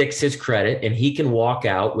to fix his credit, and he can walk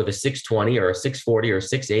out with a 620 or a 640 or a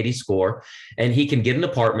 680 score, and he can get an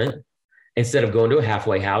apartment instead of going to a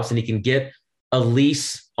halfway house, and he can get a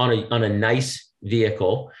lease on a nice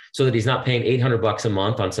vehicle so that he's not paying $800 a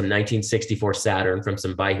month on some 1964 Saturn from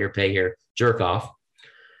some buy here, pay here jerk off.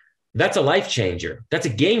 That's a life changer. That's a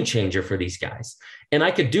game changer for these guys. And I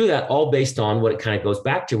could do that all based on what it kind of goes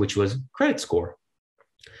back to, which was credit score.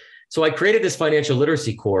 So I created this financial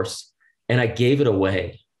literacy course and I gave it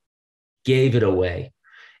away.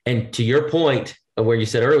 And to your point of where you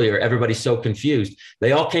said earlier, everybody's so confused.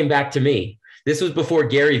 They all came back to me. This was before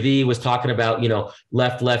Gary Vee was talking about,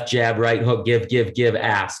 left, jab, right hook, give,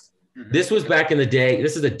 ask. Mm-hmm. This was back in the day.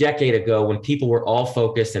 This is a decade ago when people were all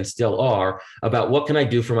focused and still are about what can I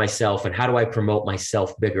do for myself and how do I promote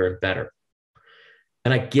myself bigger and better?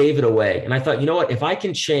 And I gave it away. And I thought, you know what, if I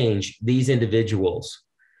can change these individuals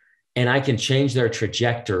and I can change their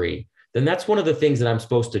trajectory, then that's one of the things that I'm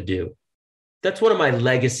supposed to do. That's one of my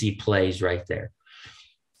legacy plays right there.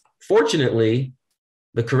 Fortunately,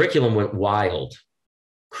 the curriculum went wild,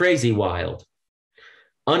 crazy wild,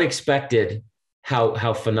 unexpected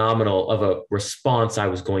how phenomenal of a response I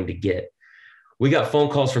was going to get. We got phone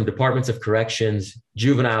calls from departments of corrections,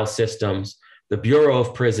 juvenile systems, the Bureau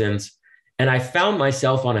of Prisons, and I found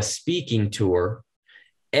myself on a speaking tour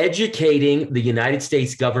educating the United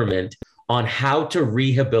States government on how to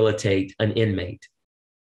rehabilitate an inmate.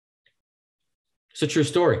 It's a true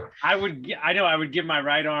story. I would give my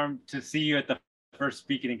right arm to see you at the first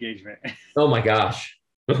speaking engagement. Oh my gosh.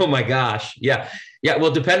 Yeah.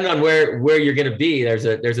 Well, depending on where you're going to be, there's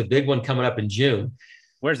a big one coming up in June.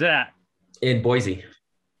 Where's that? In Boise.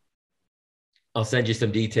 I'll send you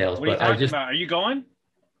some details. What are you talking about? Are you going?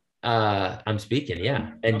 I'm speaking.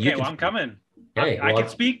 Yeah. And okay, I'm coming. Hey, I can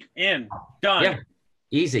speak in. Done. Yeah.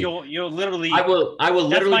 Easy. You'll literally. I will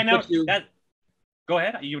literally put you. Go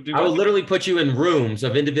ahead. I will literally put you in rooms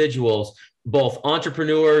of individuals, both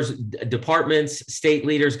entrepreneurs, departments, state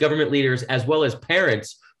leaders, government leaders, as well as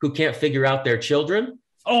parents who can't figure out their children.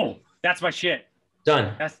 Oh, that's my shit.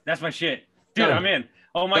 Done. That's my shit. Dude, done. I'm in.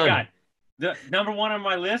 Oh my God. The number one on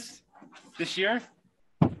my list this year,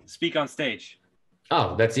 speak on stage.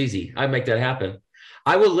 Oh, that's easy. I make that happen.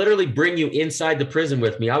 I will literally bring you inside the prison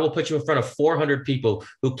with me. I will put you in front of 400 people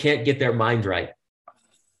who can't get their mind right.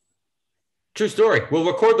 True story. We'll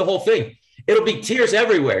record the whole thing. It'll be tears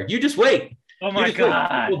everywhere. You just wait. Oh my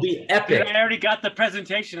God. It will be epic. Dude, I already got the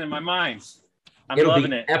presentation in my mind. It'll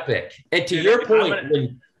loving it. Epic. And to your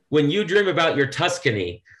point, when you dream about your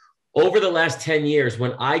Tuscany, over the last 10 years,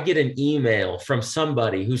 when I get an email from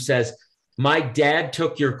somebody who says, my dad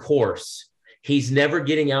took your course, he's never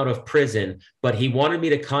getting out of prison, but he wanted me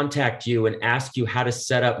to contact you and ask you how to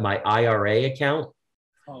set up my IRA account.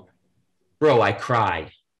 Oh. Bro, I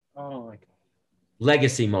cried. Oh my God.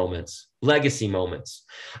 Legacy moments.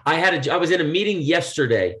 I was in a meeting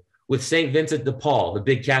yesterday with St. Vincent de Paul, the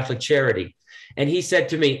big Catholic charity. And he said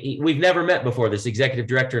to me, we've never met before, this executive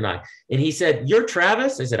director and I. And he said, you're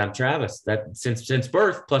Travis? I said, I'm Travis. That since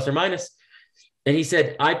birth, plus or minus. And he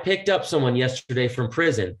said, I picked up someone yesterday from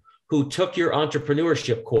prison who took your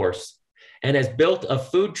entrepreneurship course and has built a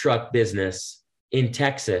food truck business in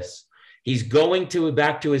Texas. He's going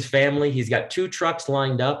back to his family. He's got 2 trucks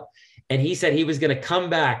lined up. And he said he was going to come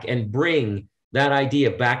back and bring that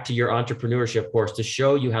idea back to your entrepreneurship course to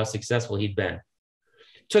show you how successful he'd been.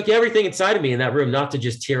 Took everything inside of me in that room not to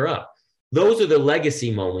just tear up. Those are the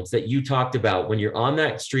legacy moments that you talked about when you're on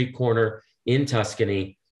that street corner in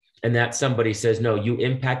Tuscany and that somebody says, no, you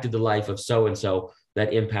impacted the life of so-and-so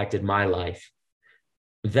that impacted my life.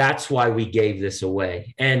 That's why we gave this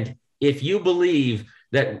away. And if you believe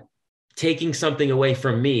that taking something away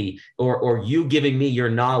from me or you giving me your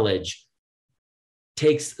knowledge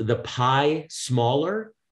takes the pie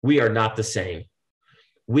smaller, we are not the same.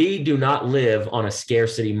 We do not live on a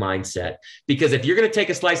scarcity mindset, because if you're going to take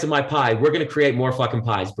a slice of my pie, we're going to create more fucking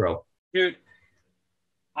pies, bro. Dude,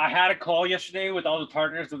 I had a call yesterday with all the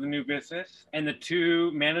partners of the new business and the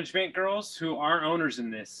 2 management girls who aren't owners in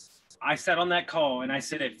this. I sat on that call and I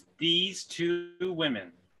said, if these 2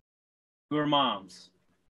 women who are moms,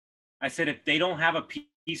 I said, if they don't have a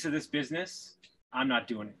piece of this business, I'm not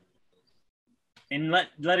doing it. And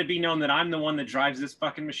let it be known that I'm the one that drives this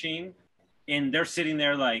fucking machine. And they're sitting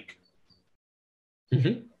there like,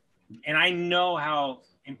 and I know how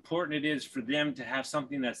important it is for them to have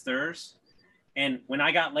something that's theirs. And when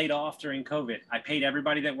I got laid off during COVID, I paid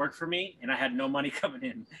everybody that worked for me and I had no money coming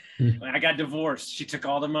in. When I got divorced, she took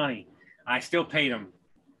all the money. I still paid them.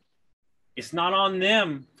 It's not on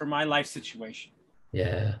them for my life situation.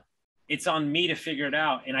 Yeah. It's on me to figure it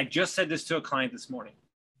out. And I just said this to a client this morning.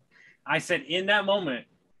 I said, in that moment,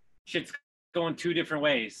 shit's going two different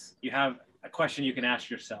ways. You have a question you can ask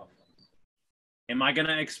yourself. Am I going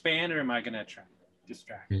to expand or am I going to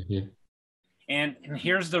distract? Mm-hmm. And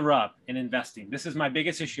here's the rub in investing. This is my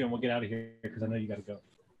biggest issue, and we'll get out of here because I know you got to go.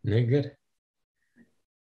 Very good.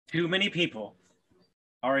 Too many people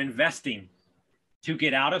are investing to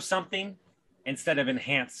get out of something instead of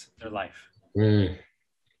enhance their life.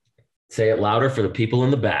 Say it louder for the people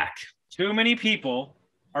in the back. Too many people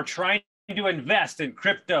are trying to invest in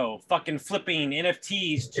crypto, fucking flipping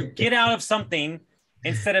NFTs to get out of something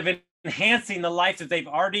instead of enhancing the life that they've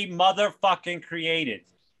already motherfucking created.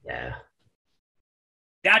 Yeah.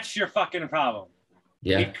 That's your fucking problem.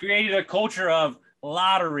 Yeah. We've created a culture of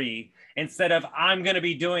lottery instead of I'm going to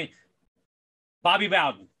be doing. Bobby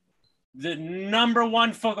Bowden, the number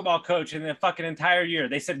one football coach in the fucking entire year.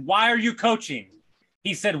 They said, why are you coaching?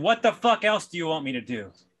 He said, what the fuck else do you want me to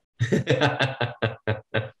do?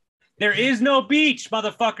 There is no beach,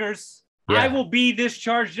 motherfuckers. Yeah. I will be this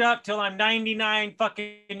charged up till I'm 99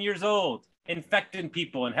 fucking years old, infecting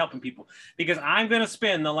people and helping people, because I'm going to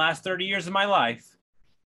spend the last 30 years of my life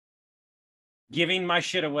giving my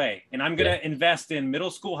shit away. And I'm going to invest in middle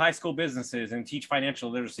school, high school businesses and teach financial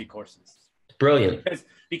literacy courses. Brilliant.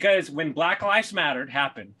 Because when Black Lives Mattered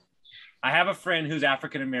happened, I have a friend who's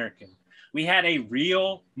African-American. We had a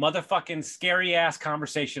real motherfucking scary ass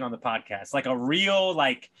conversation on the podcast. Like a real,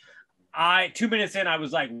 2 minutes in, I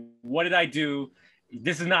was like, what did I do?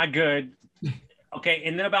 This is not good. Okay.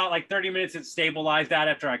 And then about 30 minutes, it stabilized out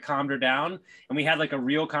after I calmed her down. And we had a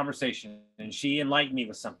real conversation. And she enlightened me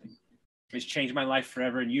with something. It's changed my life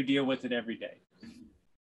forever. And you deal with it every day.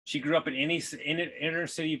 She grew up in inner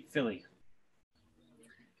city Philly.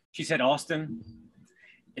 She said, Austin,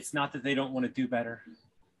 it's not that they don't want to do better.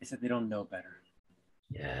 It's that they don't know better.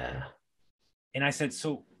 Yeah. And I said,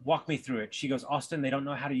 so walk me through it. She goes, Austin, they don't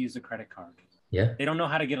know how to use a credit card. Yeah. They don't know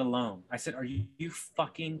how to get a loan. I said, are you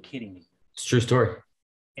fucking kidding me? It's a true story.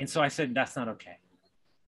 And so I said, that's not okay.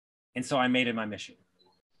 And so I made it my mission.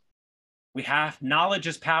 We have knowledge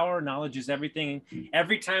is power. Knowledge is everything.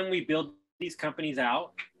 Every time we build these companies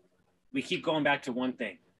out, we keep going back to one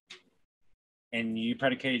thing. And you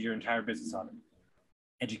predicated your entire business on it.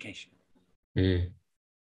 Education. It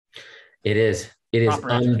is. It is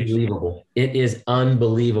Proper unbelievable. It is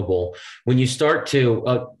unbelievable. When you start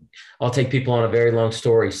to, I'll take people on a very long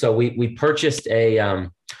story. So we purchased we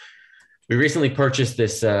recently purchased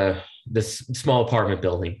this small apartment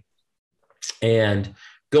building, and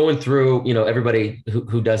going through, everybody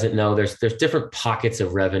who doesn't know, there's different pockets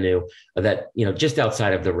of revenue that, just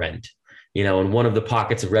outside of the rent, and one of the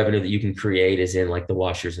pockets of revenue that you can create is in the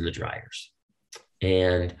washers and the dryers.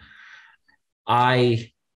 And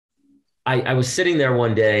I was sitting there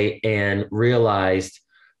one day and realized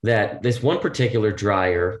that this one particular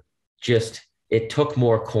dryer it took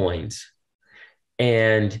more coins.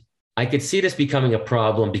 And I could see this becoming a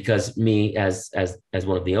problem because me as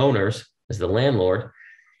one of the owners, as the landlord,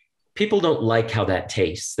 people don't like how that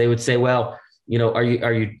tastes. They would say, well, are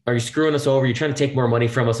you screwing us over? You're trying to take more money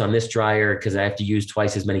from us on this dryer because I have to use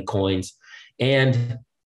twice as many coins. And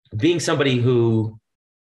being somebody who,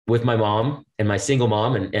 with my mom and my single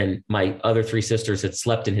mom and my other three sisters had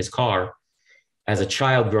slept in his car as a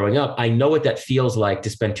child growing up, I know what that feels like to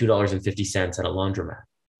spend $2.50 at a laundromat.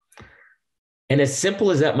 And as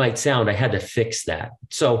simple as that might sound, I had to fix that.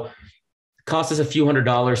 So it cost us a few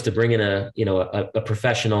 $100s to bring in a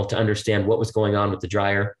professional to understand what was going on with the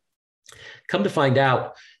dryer. Come to find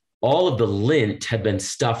out, all of the lint had been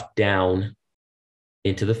stuffed down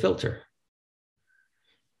into the filter.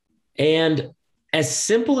 And as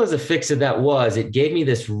simple as a fix of that was, it gave me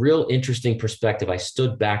this real interesting perspective. I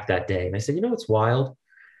stood back that day and I said, what's wild?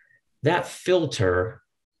 That filter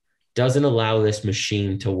doesn't allow this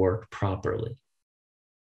machine to work properly.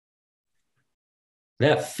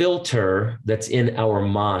 That filter that's in our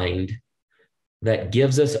mind that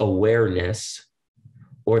gives us awareness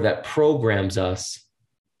or that programs us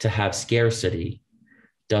to have scarcity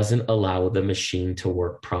doesn't allow the machine to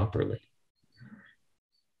work properly.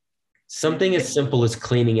 Something as simple as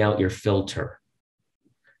cleaning out your filter,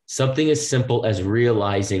 something as simple as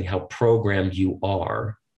realizing how programmed you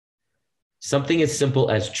are, something as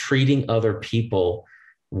simple as treating other people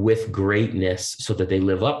with greatness so that they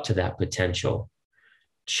live up to that potential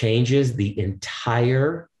changes the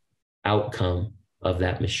entire outcome of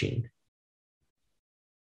that machine.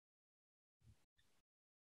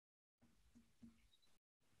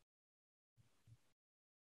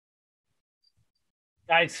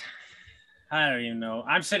 Guys, I don't even know.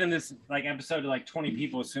 I'm sending this episode to 20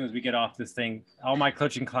 people as soon as we get off this thing. All my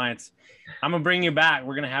coaching clients. I'm gonna bring you back.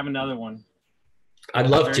 We're gonna have another one. I'd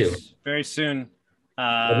love to. Very soon.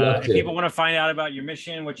 If people want to find out about your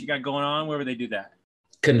mission, what you got going on, where would they do that?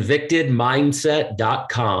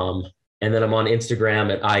 Convictedmindset.com. And then I'm on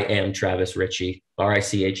Instagram at I am Travis Richey,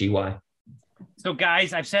 Richey. So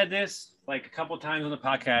guys, I've said this a couple of times on the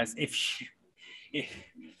podcast.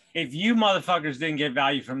 If you motherfuckers didn't get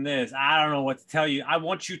value from this, I don't know what to tell you. I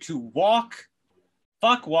want you to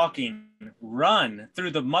fuck walking, run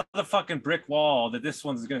through the motherfucking brick wall that this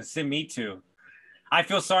one's going to send me to. I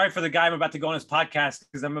feel sorry for the guy I'm about to go on his podcast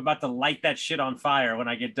because I'm about to light that shit on fire when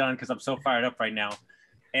I get done because I'm so fired up right now.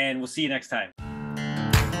 And we'll see you next time.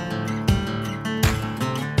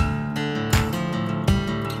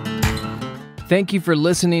 Thank you for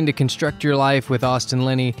listening to Construct Your Life with Austin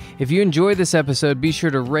Linney. If you enjoyed this episode, be sure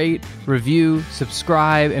to rate, review,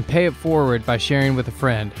 subscribe, and pay it forward by sharing with a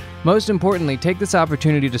friend. Most importantly, take this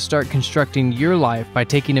opportunity to start constructing your life by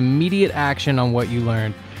taking immediate action on what you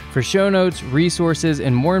learned. For show notes, resources,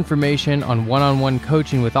 and more information on one-on-one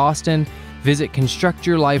coaching with Austin, visit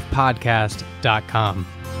constructyourlifepodcast.com.